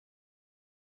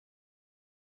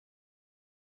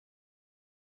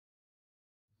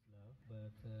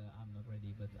I'm not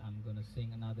ready, but I'm gonna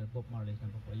sing another Bob Marley song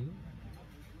for you.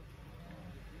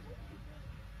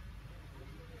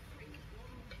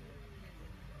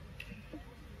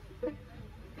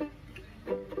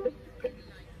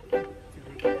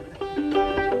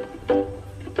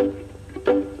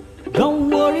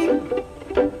 Don't worry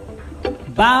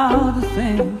about the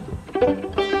thing,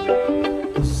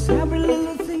 'cause every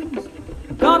little thing's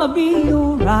gonna be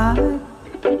alright.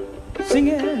 Sing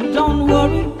it, don't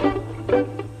worry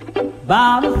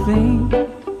about a thing,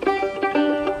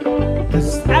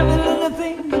 'cause every little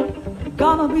thing's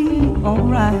gonna be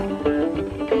alright.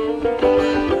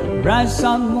 Rise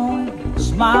on morning,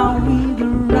 smile with the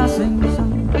rising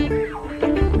sun.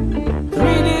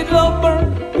 Three-day lovebird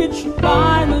pitch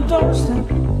by the doorstep,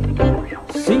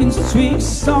 singing sweet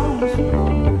songs,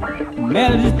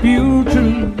 melodies pure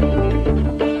true.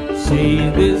 Say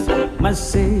this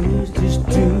message is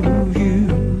to you.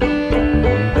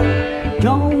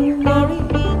 Don't worry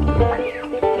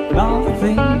about a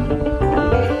thing,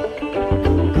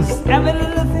 'cause every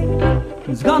little thing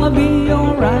is gonna be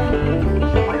alright.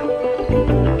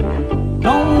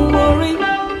 Don't worry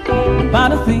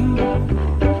about a thing,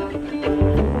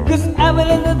 'cause every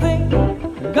little thing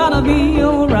gonna be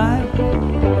alright.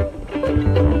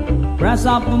 Rise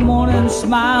up in the morning,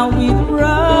 smile with the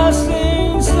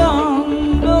rising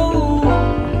sun. Oh,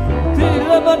 pretty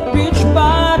little beach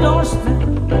by doorstep,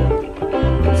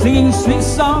 singing sweet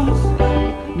songs,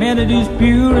 melodies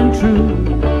pure and true.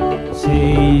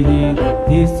 Say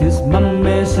this is my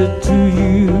message to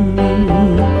you.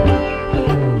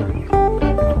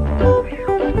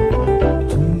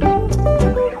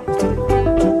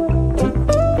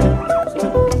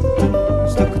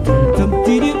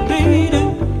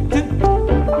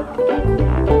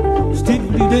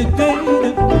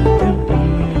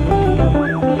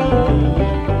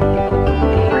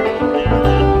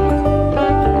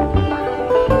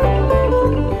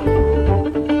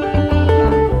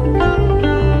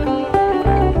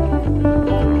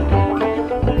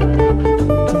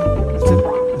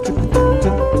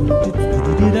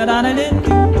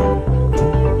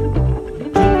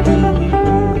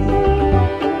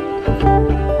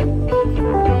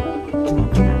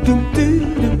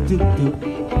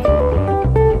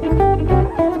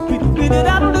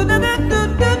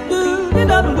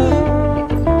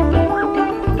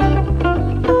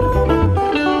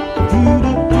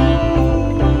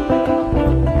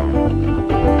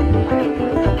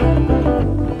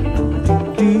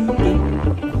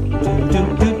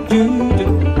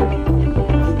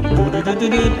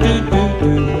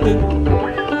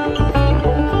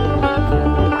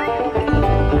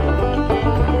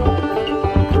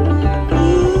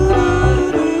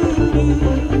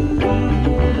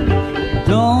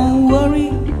 Don't worry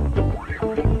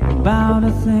about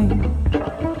a thing,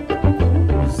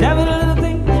 'cause every little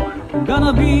thing's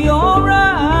gonna be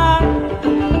alright.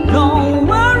 Don't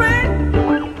worry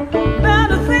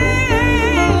about a thing,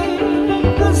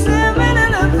 'cause every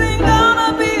little thing gonna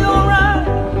be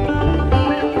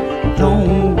alright.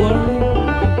 Don't worry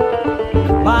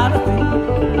about a thing,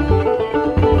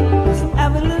 'cause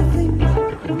every little thing's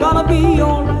gonna be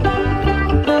alright.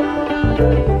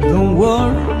 Don't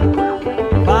worry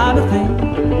about a thing,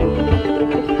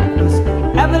 'cause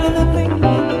every little thing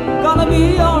gonna be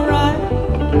alright.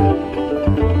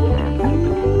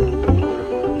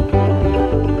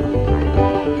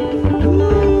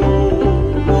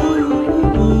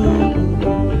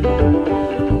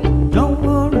 Don't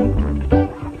worry,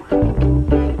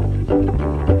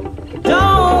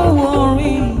 don't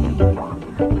worry,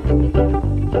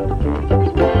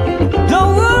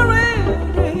 don't worry,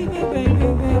 baby, baby,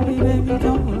 baby, baby,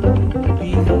 don't worry.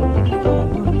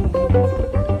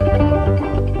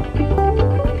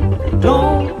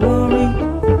 Don't worry,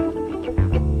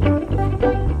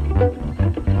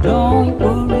 don't worry.